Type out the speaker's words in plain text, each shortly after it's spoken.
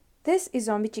This is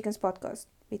Zombie Chickens podcast,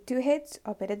 where two heads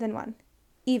are better than one,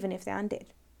 even if they're undead.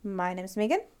 My name is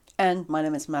Megan. And my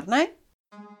name is Marnay.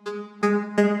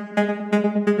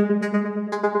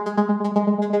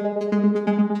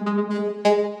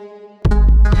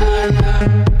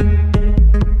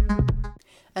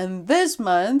 And this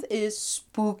month is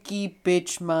Spooky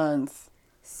Bitch Month.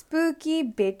 Spooky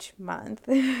Bitch Month.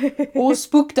 Or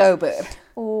Spooktober,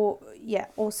 or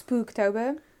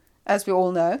Spooktober. as we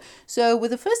all know. So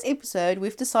with the first episode,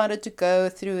 we've decided to go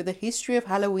through the history of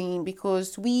Halloween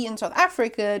because we in South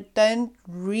Africa don't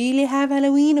really have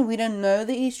Halloween and we don't know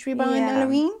the history behind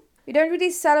Halloween. We don't really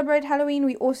celebrate Halloween.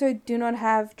 We also do not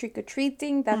have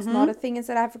trick-or-treating. That's not a thing in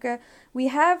South Africa. We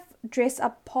have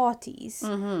dress-up parties,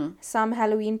 some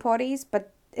Halloween parties,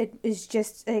 but it is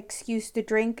just an excuse to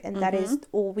drink, and that is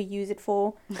all we use it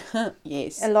for.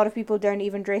 Yes. A lot of people don't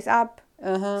even dress up.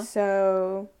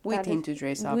 So We tend to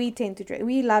dress up.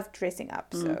 We love dressing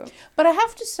up. So, But I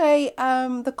have to say,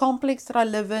 the complex that I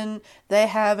live in, they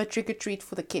have a trick or treat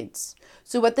for the kids.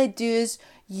 So what they do is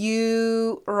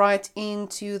you write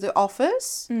into the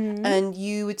office and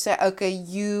you would say, okay,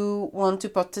 you want to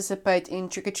participate in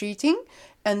trick or treating.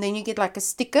 And then you get like a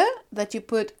sticker that you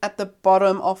put at the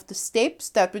bottom of the steps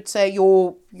that would say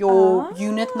your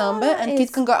unit number. And kids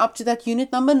can go up to that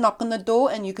unit number, knock on the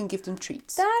door, and you can give them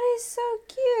treats. that is so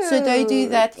cute. So they do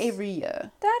that every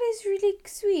year. That is really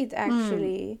sweet,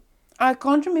 actually. I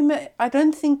can't remember. I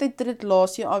don't think they did it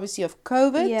last year, obviously, of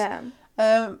COVID. Yeah.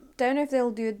 Don't know if they'll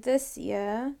do it this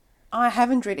year. I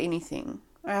haven't read anything.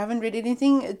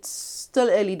 It's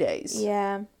still early days.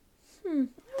 Yeah.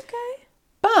 Okay.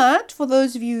 But for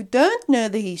those of you who don't know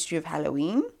the history of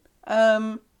Halloween,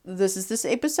 this is this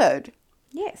episode.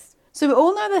 Yes. So we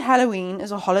all know that Halloween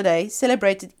is a holiday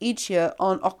celebrated each year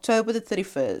on October the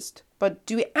 31st. But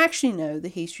do we actually know the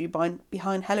history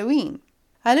behind Halloween?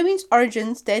 Halloween's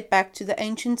origins date back to the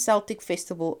ancient Celtic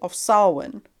festival of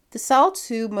Samhain. The Celts,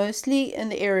 who mostly in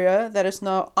the area that is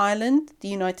now Ireland, the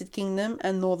United Kingdom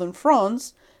and northern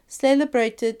France,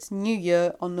 celebrated New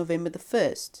Year on November the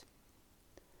 1st.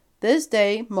 This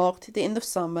day marked the end of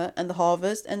summer and the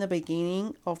harvest and the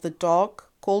beginning of the dark,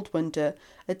 cold winter,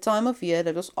 a time of year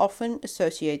that was often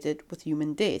associated with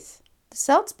human death. The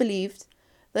Celts believed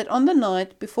that on the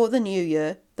night before the New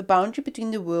Year, the boundary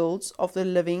between the worlds of the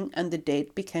living and the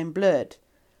dead became blurred.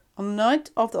 On the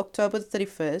night of October the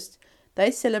 31st,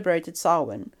 they celebrated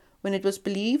Samhain, when it was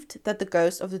believed that the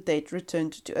ghosts of the dead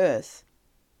returned to Earth.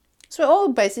 So we all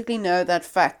basically know that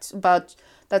fact about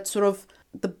that sort of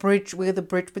the bridge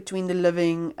between the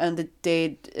living and the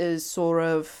dead is sort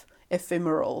of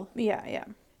ephemeral. Yeah.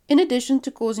 In addition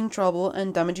to causing trouble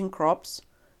and damaging crops,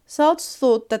 Celts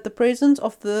thought that the presence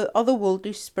of the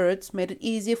otherworldly spirits made it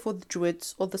easier for the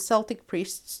Druids or the Celtic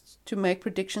priests to make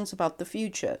predictions about the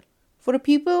future. For a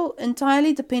people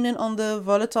entirely dependent on the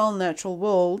volatile natural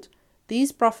world,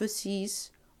 these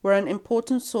prophecies were an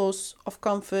important source of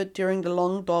comfort during the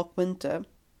long dark winter.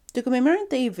 To commemorate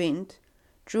the event,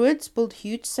 Druids built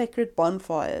huge sacred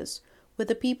bonfires where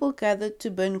the people gathered to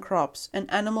burn crops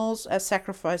and animals as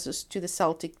sacrifices to the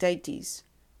Celtic deities.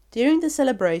 During the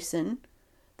celebration,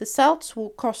 the Celts wore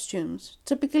costumes,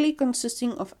 typically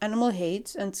consisting of animal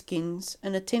heads and skins,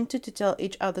 and attempted to tell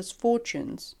each other's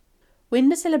fortunes. When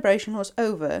the celebration was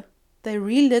over, they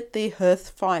relit their hearth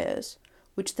fires,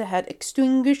 which they had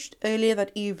extinguished earlier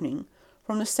that evening,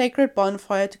 from the sacred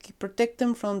bonfire to protect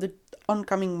them from the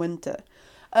oncoming winter.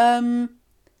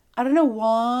 I don't know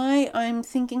why I'm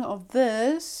thinking of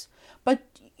this, but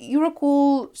you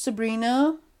recall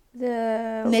Sabrina?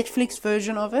 The Netflix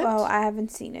version of it? Oh, I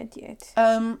haven't seen it yet.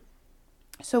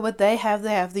 So what they have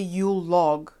the Yule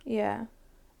log Yeah.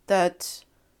 that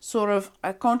sort of,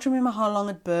 I can't remember how long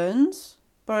it burns,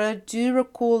 but I do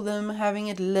recall them having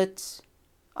it lit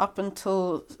up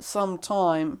until some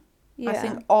time. Yeah. I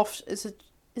think is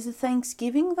it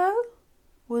Thanksgiving though?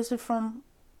 Or is it from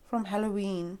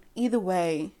Halloween? Either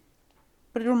way.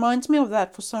 But it reminds me of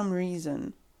that for some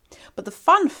reason. But the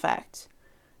fun fact,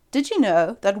 did you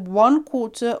know that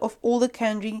 1/4 of all the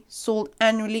candy sold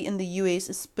annually in the US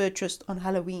is purchased on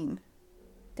Halloween?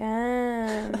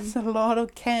 Damn. That's a lot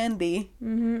of candy.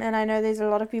 And I know there's a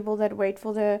lot of people that wait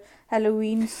for the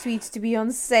Halloween sweets to be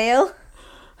on sale.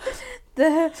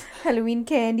 The Halloween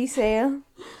candy sale.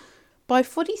 By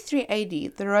 43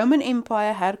 AD, the Roman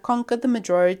Empire had conquered the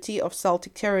majority of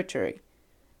Celtic territory.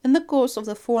 In the course of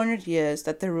the 400 years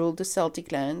that they ruled the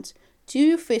Celtic lands,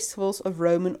 2 festivals of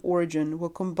Roman origin were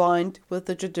combined with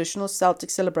the traditional Celtic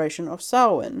celebration of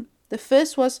Samhain. The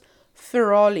first was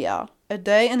Feralia, a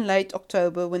day in late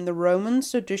October when the Romans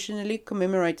traditionally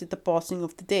commemorated the passing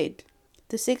of the dead.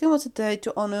 The second was a day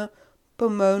to honor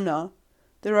Pomona,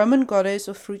 the Roman goddess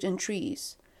of fruit and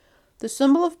trees. The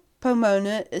symbol of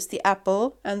Pomona is the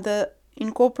apple, and the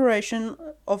incorporation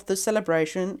of the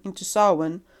celebration into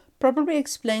Samhain probably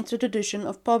explains the tradition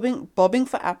of bobbing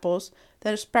for apples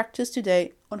that is practiced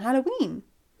today on Halloween.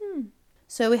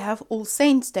 So we have All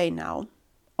Saints' Day now.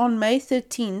 On May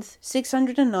 13th,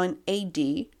 609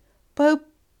 AD, Pope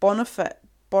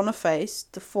Boniface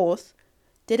IV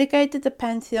dedicated the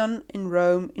Pantheon in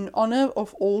Rome in honor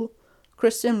of all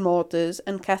Christian martyrs,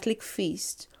 and Catholic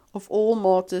feast of All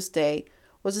Martyrs' Day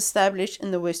was established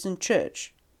in the Western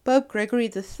Church. Pope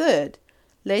Gregory III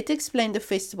later explained the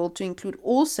festival to include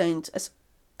all saints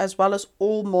as well as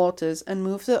all martyrs, and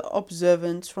moved the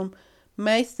observance from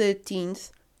May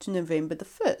 13th to November the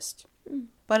 1st.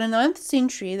 By the 9th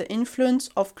century, the influence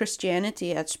of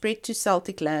Christianity had spread to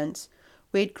Celtic lands,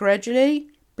 where it gradually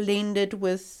blended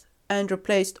with and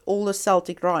replaced all the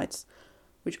Celtic rites,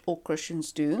 which all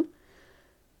Christians do.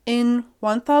 In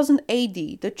 1000 AD,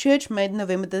 the Church made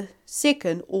November the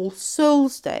 2nd All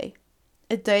Souls' Day,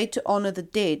 a day to honor the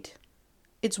dead.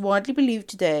 It's widely believed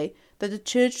today that the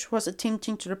Church was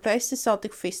attempting to replace the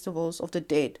Celtic festivals of the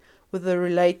dead with a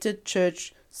related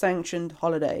Church-sanctioned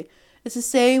holiday. It's the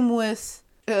same with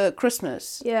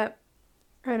Christmas. Yeah,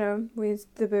 I know, with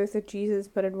the birth of Jesus,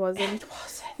 but it wasn't. It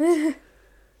wasn't. In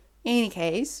any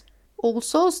case, All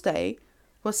Souls' Day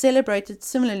was celebrated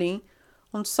similarly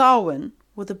on Samhain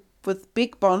with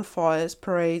big bonfires,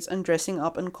 parades, and dressing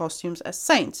up in costumes as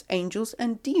saints, angels,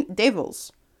 and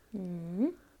devils.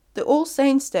 The All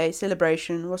Saints' Day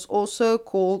celebration was also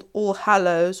called All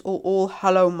Hallows or All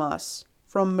Hallowmas,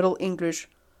 from Middle English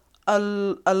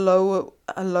Allowmis,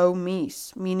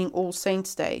 meaning All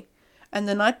Saints' Day, and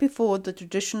the night before, the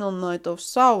traditional night of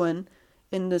Samhain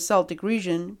in the Celtic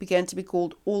region began to be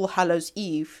called All Hallows'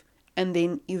 Eve, and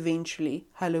then eventually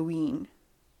Halloween.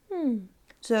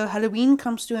 So Halloween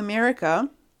comes to America.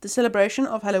 The celebration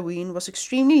of Halloween was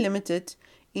extremely limited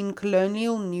in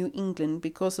colonial New England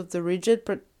because of the rigid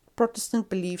Protestant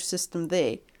belief system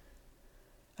there.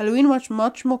 Halloween was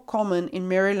much more common in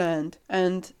Maryland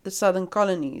and the southern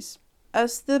colonies.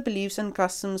 As the beliefs and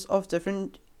customs of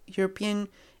different European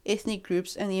ethnic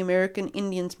groups and the American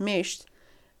Indians meshed,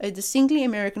 a distinctly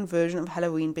American version of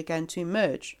Halloween began to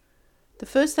emerge. The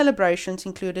first celebrations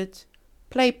included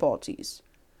play parties,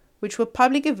 which were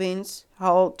public events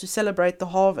held to celebrate the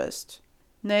harvest.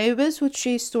 Neighbors would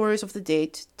share stories of the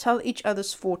dead, tell each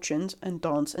other's fortunes, and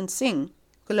dance and sing.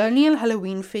 Colonial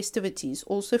Halloween festivities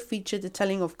also featured the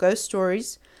telling of ghost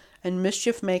stories and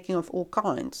mischief-making of all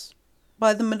kinds.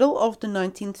 By the middle of the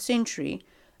 19th century,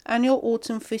 annual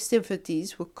autumn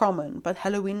festivities were common, but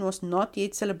Halloween was not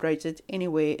yet celebrated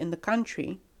anywhere in the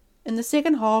country. In the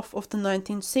second half of the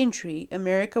 19th century,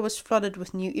 America was flooded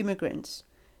with new immigrants.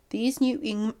 These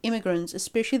new immigrants,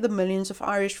 especially the millions of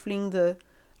Irish fleeing the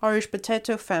Irish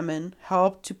potato famine,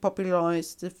 helped to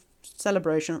popularize the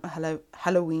celebration of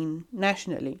Halloween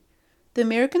nationally. The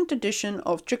American tradition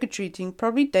of trick-or-treating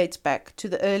probably dates back to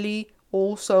the early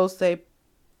All Souls' Day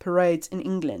parades in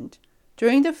England.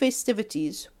 During the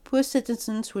festivities, poor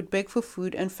citizens would beg for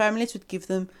food, and families would give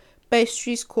them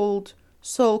pastries called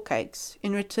soul cakes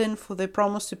in return for their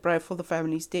promise to pray for the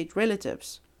family's dead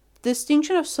relatives. The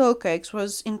distinction of soul cakes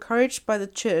was encouraged by the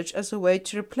church as a way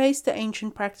to replace the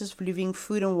ancient practice of leaving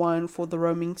food and wine for the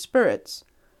roaming spirits.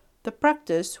 The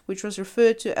practice, which was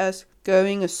referred to as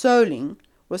going a-souling,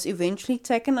 was eventually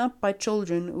taken up by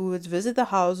children who would visit the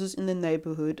houses in the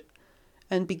neighborhood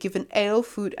and be given ale,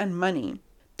 food, and money.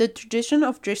 The tradition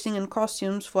of dressing in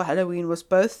costumes for Halloween was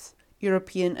both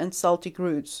European and Celtic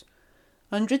roots.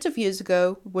 Hundreds of years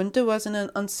ago, winter was an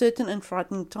uncertain and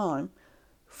frightening time.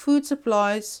 Food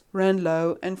supplies ran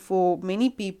low, and for many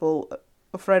people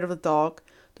afraid of the dark,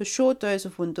 the short days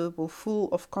of winter were full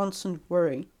of constant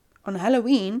worry. On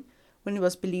Halloween, when it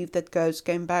was believed that ghosts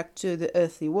came back to the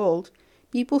earthly world,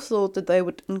 people thought that they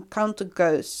would encounter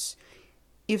ghosts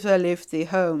if they left their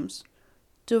homes.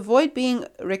 To avoid being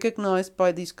recognized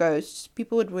by these ghosts,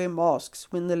 people would wear masks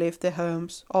when they left their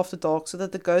homes after dark so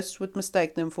that the ghosts would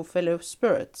mistake them for fellow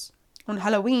spirits. On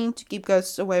Halloween, to keep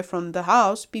ghosts away from the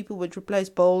house, people would place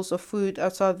bowls of food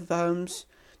outside of the homes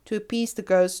to appease the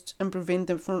ghosts and prevent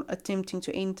them from attempting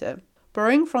to enter.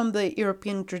 Borrowing from the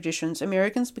European traditions,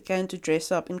 Americans began to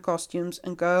dress up in costumes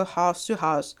and go house to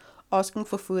house asking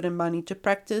for food and money, to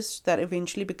practice that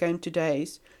eventually became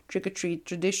today's trick-or-treat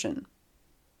tradition.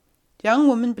 Young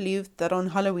women believed that on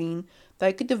Halloween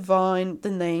they could divine the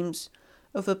names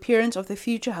of the parents of their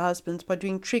future husbands by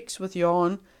doing tricks with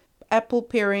yarn, apple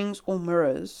parings, or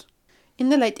mirrors. In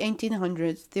the late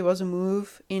 1800s, there was a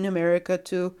move in America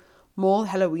to mold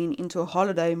Halloween into a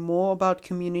holiday more about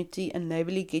community and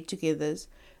neighborly get-togethers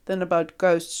than about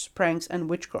ghosts, pranks, and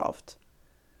witchcraft.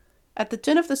 At the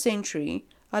turn of the century,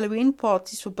 Halloween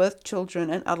parties for both children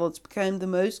and adults became the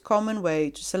most common way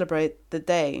to celebrate the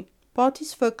day.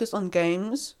 Parties focused on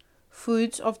games,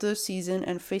 foods of the season,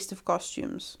 and festive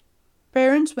costumes.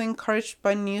 Parents were encouraged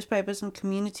by newspapers and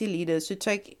community leaders to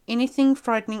take anything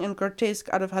frightening and grotesque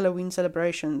out of Halloween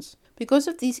celebrations. Because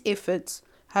of these efforts,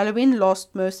 Halloween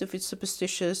lost most of its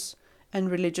superstitious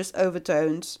and religious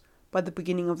overtones by the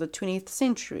beginning of the 20th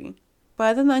century.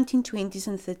 By the 1920s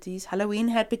and 30s, Halloween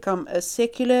had become a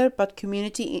secular but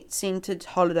community-centered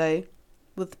holiday,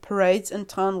 with parades and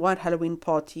town-wide Halloween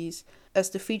parties as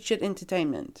the featured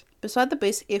entertainment. Beside the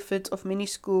best efforts of many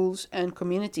schools and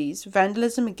communities,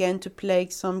 vandalism began to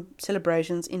plague some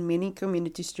celebrations in many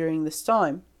communities during this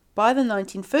time. By the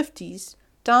 1950s,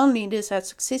 town leaders had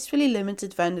successfully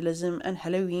limited vandalism, and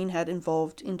Halloween had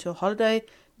evolved into a holiday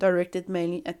directed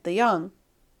mainly at the young.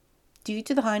 Due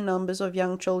to the high numbers of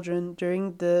young children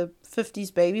during the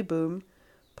 50s baby boom,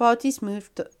 parties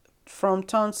moved from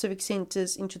town civic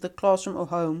centers into the classroom or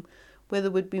home, where they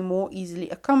would be more easily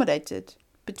accommodated.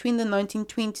 Between the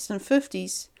 1920s and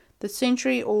 50s, the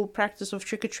century-old practice of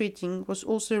trick-or-treating was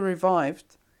also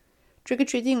revived.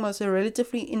 Trick-or-treating was a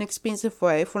relatively inexpensive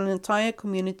way for an entire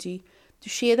community to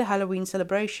share the Halloween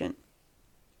celebration.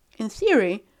 In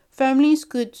theory, families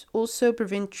could also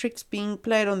prevent tricks being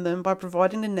played on them by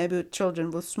providing the neighborhood children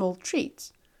with small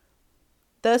treats.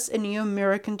 Thus, a new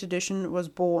American tradition was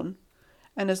born,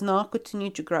 and has now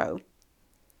continued to grow.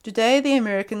 Today, the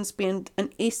Americans spend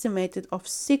an estimated of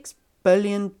 $6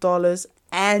 billion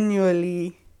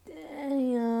annually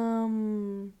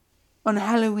Damn. on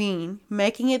Halloween,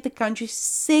 making it the country's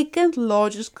second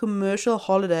largest commercial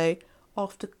holiday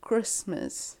after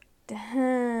Christmas.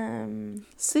 Damn.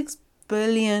 $6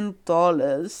 billion.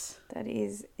 That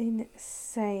is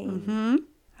insane.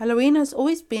 Halloween has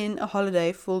always been a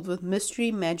holiday filled with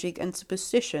mystery, magic, and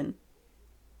superstition.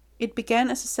 It began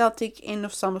as a Celtic end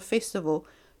of summer festival,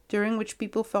 during which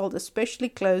people felt especially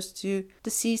close to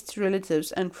deceased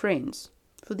relatives and friends.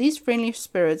 For these friendly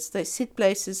spirits, they set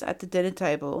places at the dinner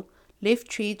table, left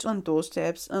treats on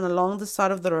doorsteps and along the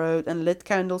side of the road, and lit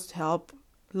candles to help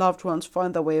loved ones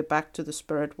find their way back to the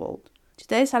spirit world.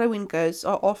 Today's Halloween ghosts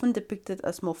are often depicted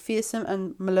as more fearsome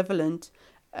and malevolent,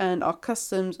 and our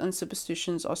customs and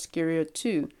superstitions are scarier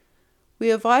too. We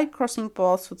avoid crossing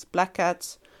paths with black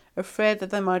cats, afraid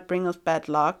that they might bring us bad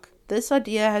luck. This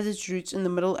idea has its roots in the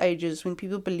Middle Ages, when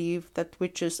people believed that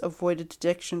witches avoided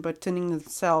detection by turning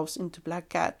themselves into black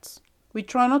cats. We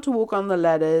try not to walk on the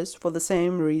ladders for the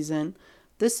same reason.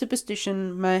 This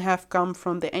superstition may have come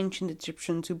from the ancient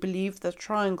Egyptians, who believed that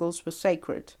triangles were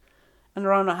sacred. And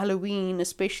around Halloween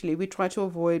especially, we try to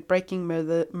avoid breaking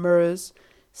mirrors,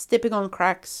 stepping on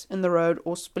cracks in the road,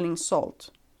 or spilling salt.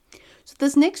 So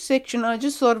this next section I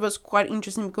just thought was quite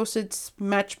interesting because it's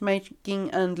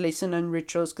matchmaking and lesson and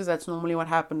rituals, because that's normally what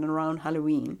happened around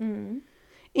Halloween.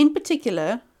 In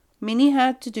particular, many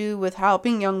had to do with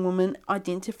helping young women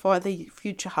identify their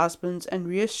future husbands and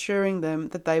reassuring them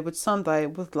that they would someday,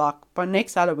 with luck, by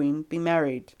next Halloween, be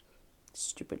married.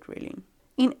 Stupid, really.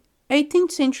 In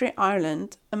 18th century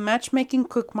Ireland, a matchmaking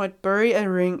cook might bury a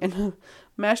ring in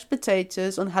mashed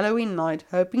potatoes on Halloween night,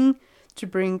 hoping to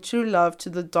bring true love to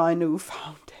the diner who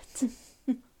found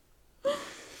it.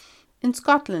 In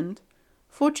Scotland,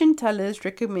 fortune tellers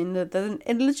recommended that an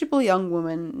eligible young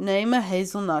woman name a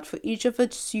hazelnut for each of her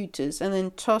suitors and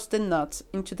then toss the nuts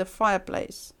into the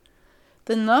fireplace.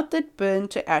 The nut that burned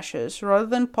to ashes, rather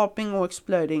than popping or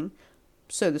exploding,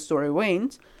 so the story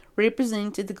went,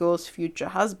 represented the girl's future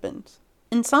husband.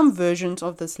 In some versions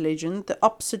of this legend, the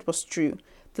opposite was true.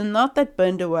 The nut that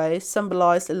burned away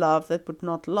symbolized a love that would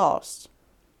not last.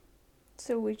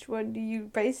 So which one do you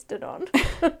base it on?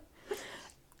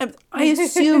 I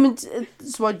assume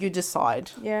it's what you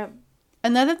decide. Yeah.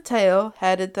 Another tale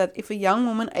had it that if a young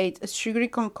woman ate a sugary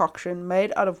concoction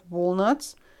made out of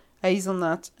walnuts,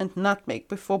 hazelnuts, and nutmeg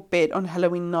before bed on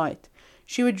Halloween night,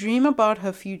 she would dream about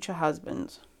her future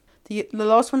husband. The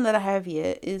last one that I have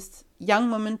here is young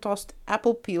women tossed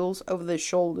apple peels over their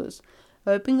shoulders,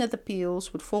 hoping that the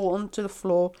peels would fall onto the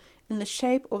floor in the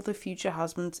shape of the future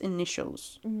husband's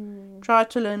initials. Try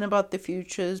to learn about the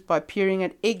futures by peering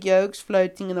at egg yolks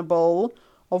floating in a bowl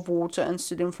of water and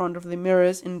stood in front of the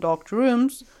mirrors in dark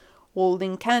rooms,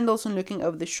 holding candles and looking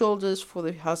over the shoulders for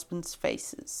the husband's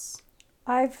faces.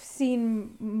 I've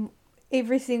seen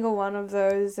every single one of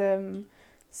those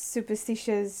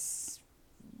superstitious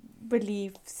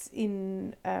beliefs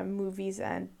in movies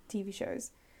and TV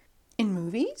shows. In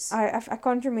movies? I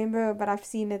can't remember, but I've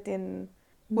seen it in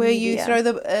Where you media. throw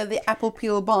the apple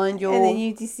peel behind your... And then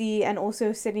you see, and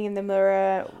also sitting in the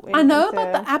mirror. I know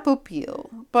about the apple peel,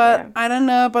 but I don't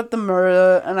know about the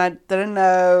mirror, and I don't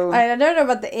know... I don't know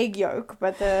about the egg yolk,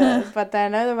 but but I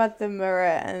know about the mirror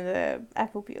and the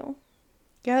apple peel.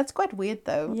 Yeah, that's quite weird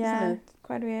though, Yeah, isn't it?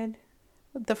 quite weird.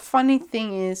 The funny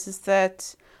thing is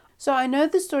that... So I know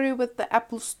the story with the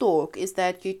apple stalk is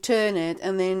that you turn it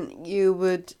and then you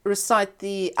would recite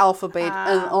the alphabet,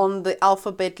 and on the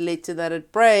alphabet letter that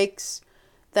it breaks,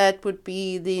 that would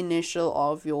be the initial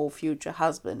of your future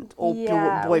husband or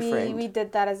boyfriend. We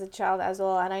did that as a child as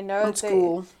well, and I know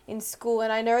in school,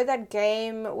 and I know that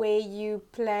game where you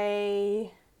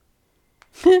play.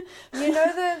 You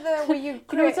know the where you.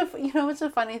 You know what's a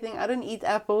funny thing? I don't eat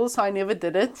apples, so I never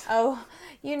did it. Oh,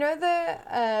 you know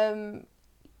the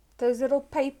those little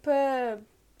paper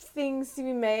things to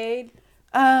be made.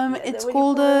 It's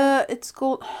called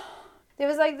There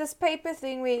was like this paper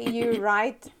thing where you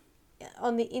write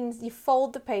on the you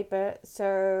fold the paper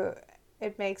so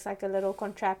it makes like a little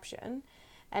contraption,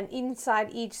 and inside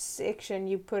each section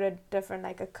you put a different,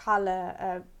 like a color,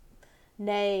 a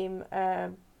name, a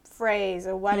phrase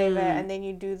or whatever, and then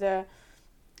you do the...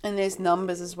 And there's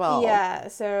numbers as well. Yeah,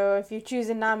 so if you choose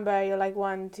a number, you're like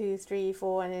 1, 2, 3,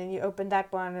 4, and then you open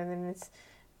that one, and then it's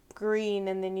green,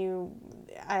 and then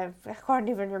I can't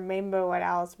even remember what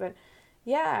else, but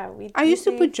yeah, I used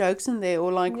to put jokes in there,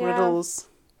 or like riddles.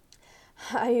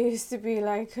 I used to be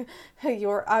like,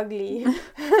 you're ugly.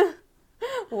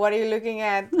 What are you looking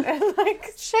at?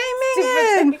 Like shaming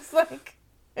it. Things, like.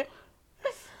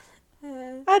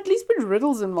 I at least put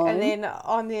riddles in mine. And then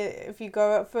if you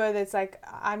go up further, it's like,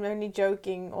 I'm only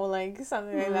joking, or like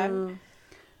something like that.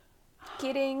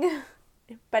 Kidding,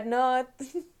 but not.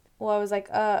 Or I was like,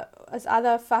 it's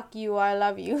either fuck you or I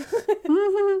love you.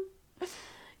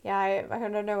 Yeah, I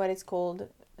don't know what it's called.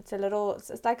 It's a little,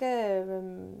 it's like a...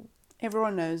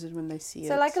 Everyone knows it when they see it.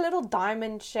 So like a little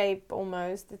diamond shape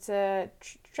almost. It's a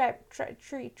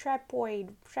trapoid.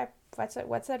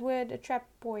 What's that word? A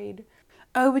trapoid.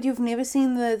 Oh, but you've never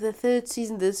seen the third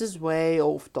season. This is way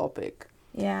off topic.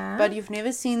 Yeah. But you've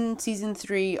never seen season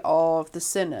 3 of The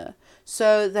Sinner.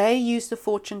 So they use the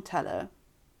fortune teller.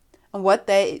 And what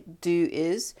they do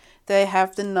is they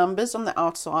have the numbers on the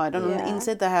outside, and on the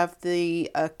inside they have the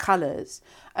colours.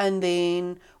 And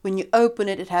then when you open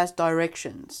it, it has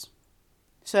directions.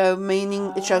 So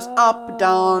meaning it shows up,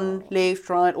 down, left,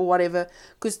 right, or whatever.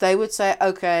 Because they would say,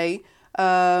 okay,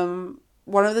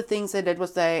 one of the things they did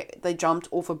was they jumped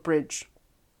off a bridge.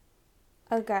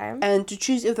 Okay. And to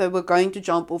choose if they were going to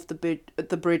jump off the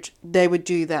bridge, they would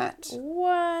do that.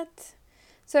 What?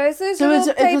 So it's this it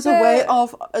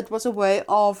was a way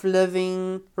of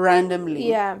living randomly.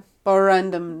 Yeah. Or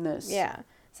randomness. Yeah.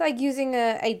 It's like using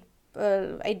a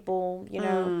 8 ball, you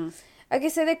know. Okay,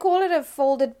 so they call it a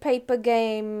folded paper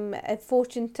game, a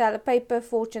fortune teller, paper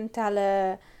fortune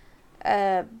teller.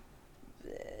 There's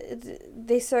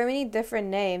so many different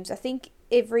names. I think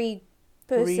every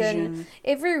person,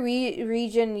 every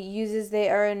region uses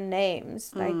their own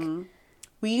names. Like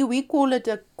we call it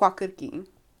a kwakkertjie.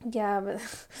 Yeah, but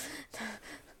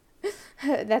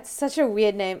that's such a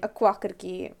weird name, a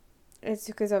kwakkertjie. It's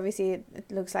because obviously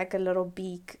it looks like a little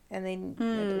beak, and then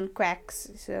it quacks.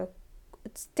 So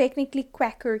it's technically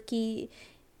quacker.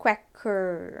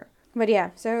 But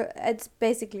yeah, so it's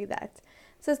basically that.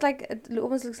 So it's like, it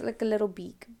almost looks like a little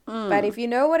beak. But if you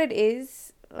know what it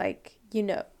is, like, you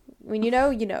know. When you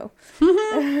know, you know.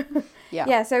 Yeah.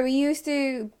 Yeah, so we used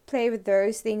to play with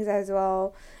those things as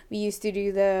well. We used to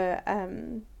do the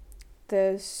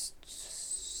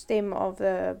stem of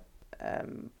the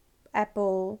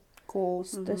apple,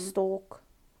 the stalk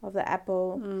of the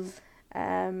apple,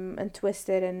 and twist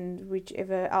it, and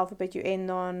whichever alphabet you end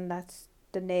on, that's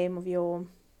the name of your...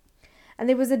 And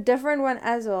there was a different one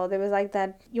as well. There was like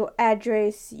that, your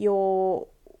address,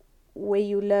 where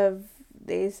you live,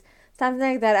 there's something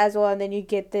like that as well, and then you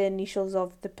get the initials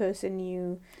of the person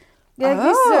you...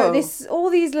 There's all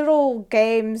these little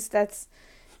games that's...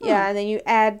 Yeah, and then you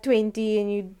add 20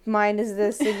 and you minus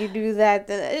this and you do that.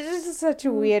 It's just such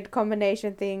a weird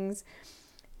combination of things.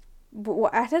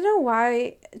 But I don't know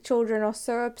why children are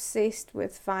so obsessed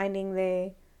with finding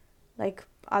their, like,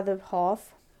 other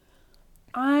half.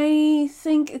 I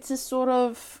think it's a sort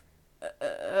of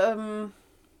a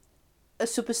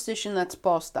superstition that's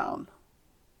passed down.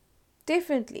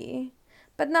 Definitely.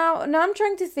 But now I'm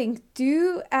trying to think,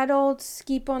 do adults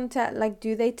keep on,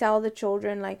 do they tell the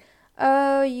children, like,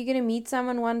 oh, you're going to meet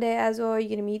someone one day as well, you're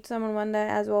going to meet someone one day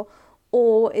as well?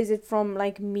 or is it from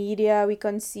like media we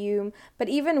consume? But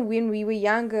even when we were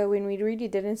younger, when we really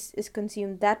didn't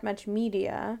consume that much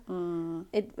media,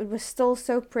 it was still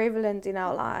so prevalent in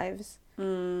our lives.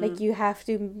 Like you have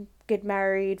to get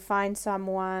married, find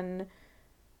someone,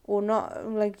 or not,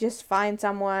 like just find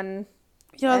someone.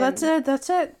 Yeah, that's it.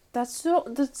 That's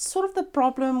sort of the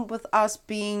problem with us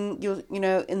being,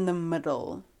 in the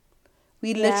middle.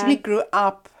 We literally grew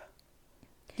up,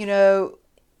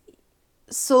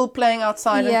 still playing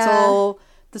outside until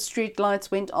the street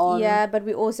lights went on. Yeah, but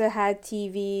we also had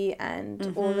TV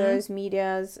and all those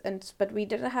medias, but we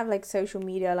didn't have like social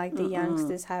media like the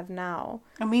youngsters have now.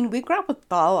 I mean, we grew up with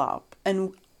dial-up,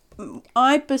 and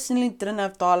I personally didn't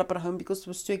have dial-up at home because it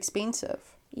was too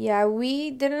expensive. Yeah,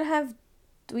 we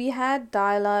had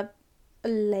dial-up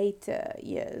later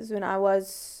years when I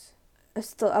was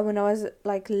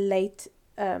like late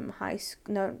high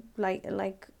school, no,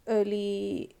 like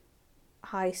early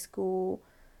high school,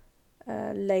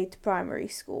 late primary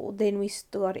school. Then we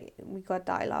got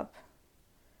dial-up,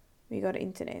 we got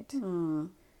internet. And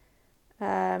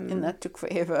that took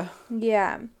forever.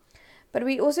 Yeah, but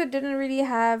we also didn't really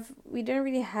have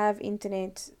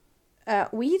internet.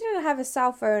 We didn't have a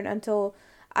cell phone until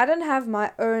I didn't have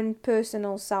my own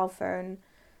personal cell phone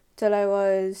till I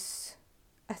was,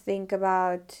 I think,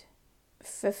 about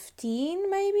 15,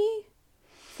 maybe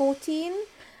 14.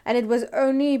 And it was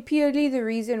only purely the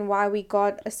reason why we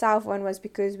got a cell phone was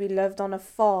because we lived on a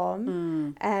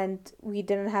farm and we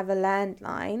didn't have a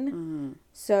landline.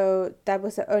 So that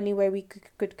was the only way we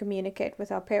could communicate with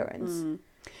our parents.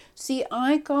 See,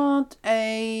 I got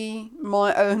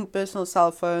my own personal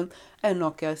cell phone, a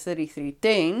Nokia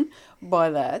 3310, by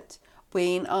that,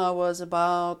 when I was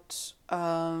about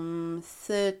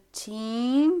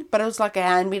 13. But it was like a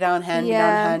hand-me-down.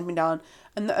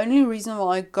 And the only reason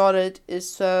why I got it is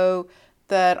so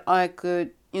that I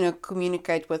could,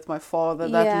 communicate with my father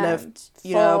that lived,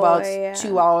 about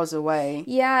 2 hours away.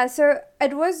 Yeah, so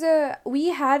it was we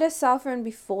had a cell phone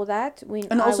before that.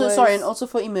 And also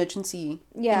for emergency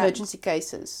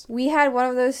cases. We had one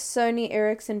of those Sony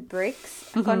Ericsson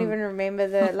bricks. I can't even remember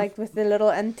with the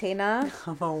little antenna.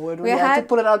 Oh my word, we had to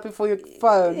pull it out before your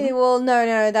phone. Well,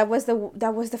 no, that was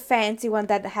the fancy one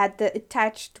that had the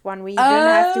attached one where you didn't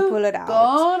have to pull it out.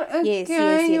 God, okay,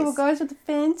 yes. You guys with the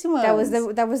fancy ones. That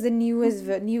was the newer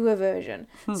version.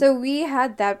 So we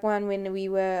had that one when we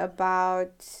were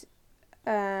about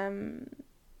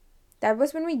that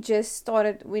was when we just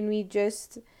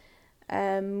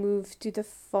moved to the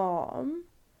farm,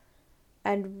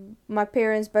 and both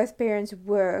parents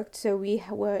worked, so we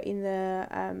were in the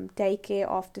daycare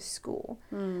after school.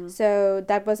 So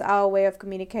that was our way of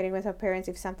communicating with our parents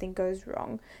if something goes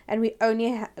wrong, and we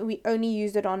only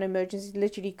used it on emergencies.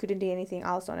 Literally couldn't do anything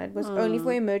else on it. It was only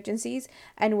for emergencies,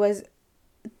 and was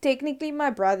technically my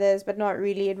brother's, but not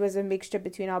really. It was a mixture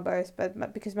between our both,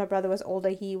 but because my brother was older,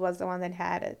 he was the one that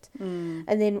had it.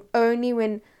 And then only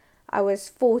when I was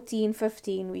 14,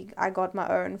 15, I got my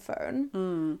own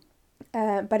phone.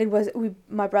 But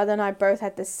my brother and I both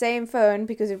had the same phone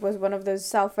because it was one of those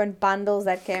cell phone bundles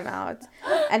that came out.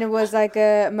 And it was like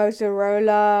a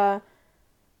Motorola,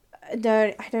 I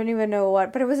don't even know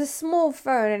what, but it was a small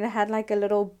phone and it had like a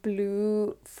little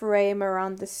blue frame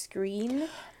around the screen.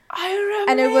 I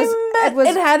remember. And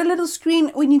it had a little screen.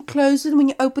 When you close it, when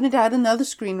you open it, it had another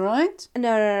screen, right?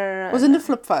 No. Wasn't it a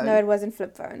flip phone? No, it wasn't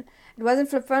flip phone. It wasn't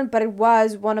flip phone, but it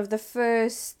was one of the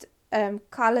first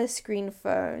color screen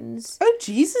phones. Oh,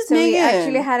 Jesus, so Megan. We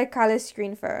actually had a color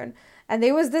screen phone. And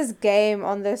there was this game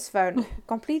on this phone,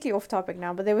 completely off topic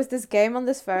now, but there was this game on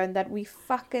this phone that we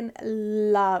fucking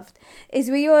loved. Is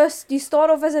where you start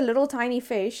off as a little tiny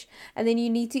fish, and then you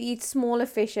need to eat smaller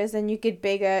fishes, and you get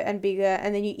bigger and bigger,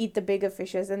 and then you eat the bigger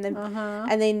fishes, and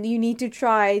then you need to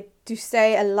try to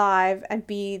stay alive and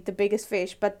be the biggest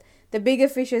fish, but the bigger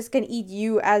fishes can eat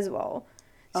you as well.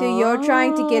 So you're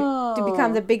trying to get to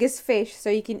become the biggest fish so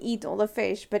you can eat all the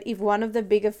fish. But if one of the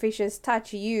bigger fishes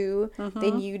touch you,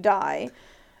 then you die.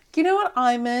 You know what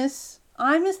I miss?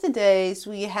 I miss the days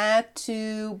we had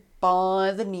to buy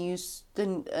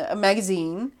a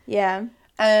magazine. Yeah.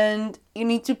 And you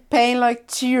need to pay like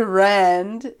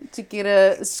R2 to get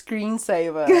a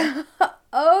screensaver.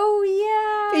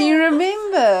 Oh, yeah. You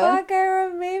remember? Fuck, I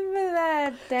remember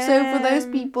that. Damn. So for those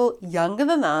people younger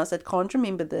than us that can't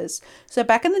remember this, so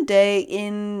back in the day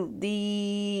in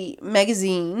the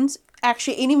magazines,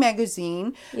 actually any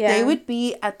magazine, they would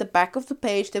be at the back of the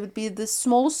page, there would be this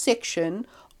small section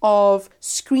of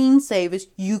screensavers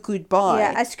you could buy.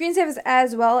 Yeah, screensavers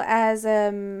as well as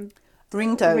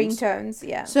ringtones.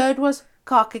 Yeah. So it was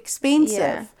cock expensive.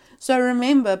 Yeah. So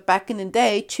remember, back in the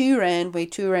day, 2 rand, where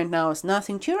 2 rand now is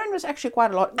nothing. 2 rand was actually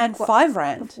quite a lot, and 5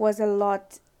 rand. Was a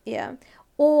lot, yeah.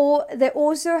 Or they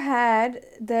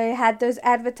had those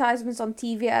advertisements on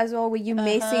TV as well, where you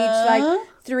message like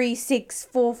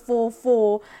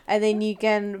 36444, and then you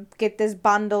can get this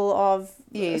bundle of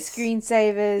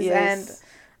screensavers and.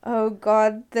 Oh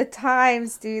God, the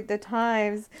times, dude, the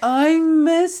times. I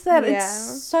miss that. Yeah.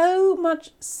 It's so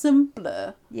much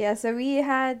simpler. Yeah, so we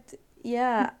had,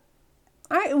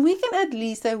 we can at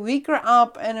least say we grew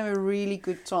up in a really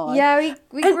good time. Yeah,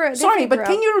 we grew up. Sorry, but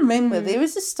can you remember, there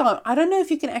was this time, I don't know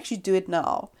if you can actually do it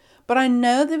now, but I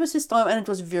know there was this time, and it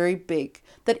was very big,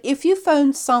 that if you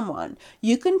phone someone,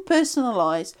 you can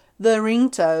personalize the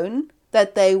ringtone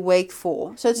that they wait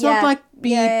for. So it's not like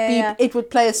beep, beep. It would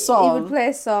play a song. It would play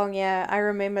a song, yeah. I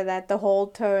remember that. The whole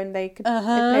tone, it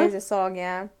plays a song,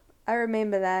 yeah. I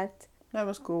remember that. That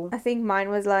was cool. I think mine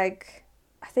was like,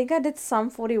 I think I did Sum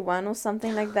 41 or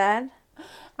something like that.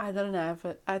 I don't have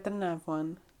it. I didn't have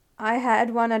one. I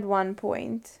had one at one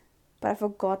point, but I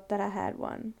forgot that I had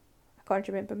one. I can't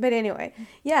remember. But anyway,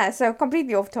 yeah, so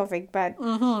completely off topic, but...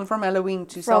 From Halloween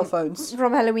to cell phones.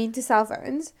 From Halloween to cell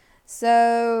phones.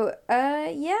 So,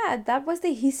 that was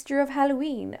the history of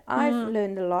Halloween. I've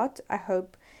learned a lot. I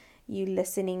hope you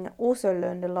listening also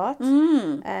learned a lot.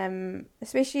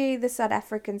 Especially the South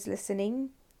Africans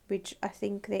listening, which I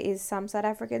think there is some South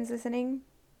Africans listening.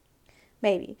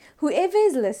 Maybe. Whoever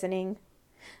is listening,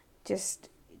 just...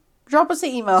 drop us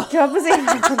an email.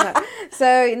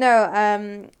 So,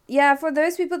 for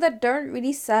those people that don't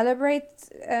really celebrate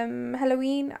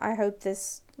Halloween, I hope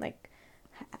this,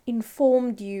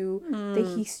 informed you the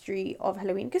history of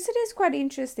Halloween, because it is quite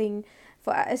interesting,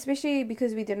 especially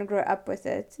because we didn't grow up with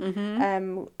it.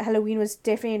 Halloween was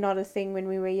definitely not a thing when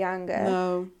we were younger.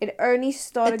 No, it only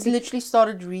started. It's literally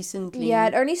started recently. Yeah,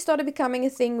 it only started becoming a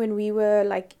thing when we were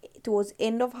towards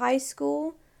end of high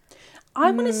school.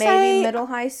 I want to say maybe middle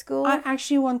high school. I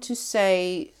actually want to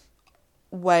say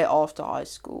way after high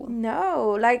school.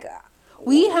 No,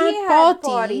 we had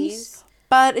parties,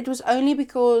 but it was only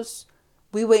because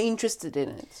we were interested in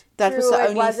it. That was the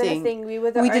only thing. We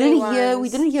were the only ones. We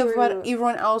didn't hear about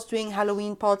everyone else doing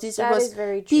Halloween parties. That is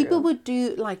very true. People would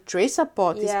do dress up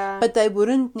parties, but they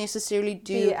wouldn't necessarily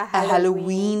do a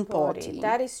Halloween party.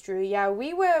 That is true. Yeah,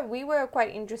 we were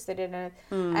quite interested in it,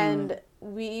 and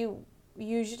we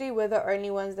usually were the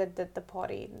only ones that did the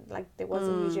party. There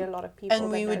wasn't usually a lot of people.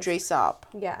 And we would dress up.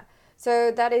 Yeah,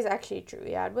 so that is actually true.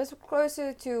 Yeah, it was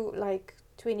closer to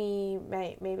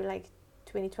 2012,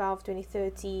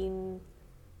 2013.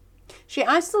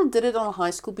 I still did it on high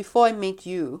school before I met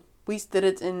you. We did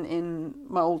it in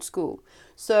my old school.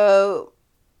 So,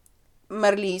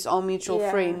 Marlies, our mutual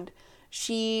friend,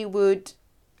 she would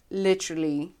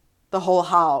literally, the whole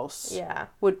house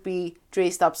would be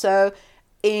dressed up. So,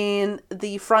 in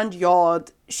the front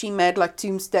yard, she made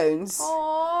tombstones.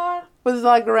 Aww. With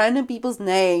random people's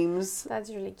names.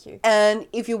 That's really cute. And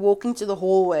if you walk into the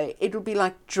hallway, it would be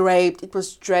draped. It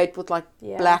was draped with black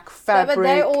fabric. But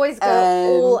they always go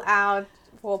all out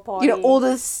for a party. All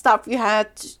the stuff you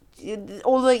had,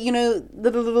 all the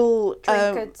the little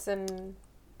trinkets and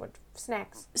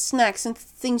snacks. Snacks and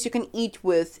things you can eat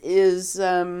with is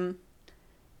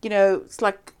it's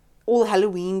all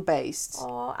Halloween based.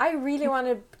 Oh, I really want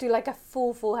to do a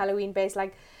full Halloween based,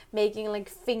 making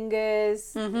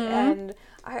fingers, and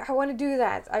I want to do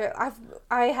that.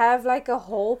 I have a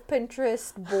whole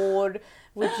Pinterest board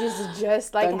which is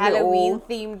just Halloween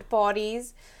themed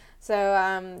parties. So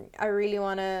I really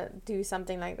want to do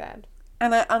something like that.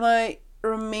 And I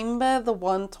remember the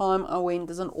one time I went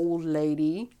as an old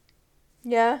lady.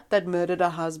 Yeah. That murdered her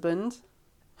husband.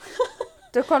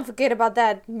 Don't forget about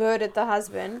that. Murdered the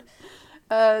husband.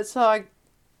 So I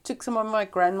took some of my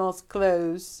grandma's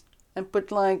clothes and put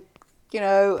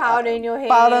powder in your hair,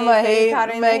 powder in my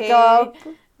hair, makeup.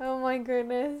 Oh my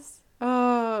goodness.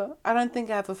 I don't think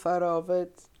I have a photo of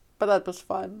it, but that was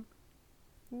fun.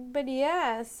 But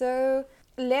yeah, so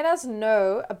let us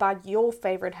know about your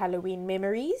favorite Halloween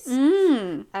memories.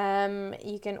 You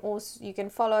can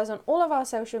follow us on all of our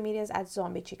social medias at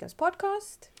Zombie Chicas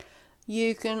Podcast.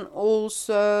 You can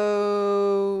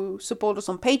also support us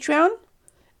on Patreon.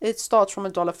 It starts from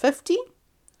 $1.50.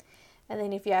 And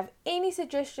then if you have any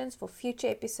suggestions for future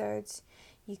episodes,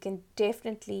 you can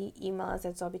definitely email us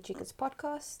at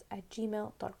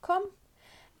zombiechickenspodcast@gmail.com.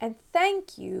 And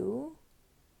thank you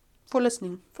for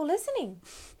listening.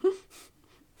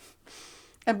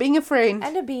 And being a friend.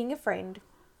 Being a friend.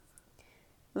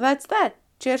 That's that.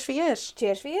 Cheers for years.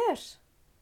 Cheers for years.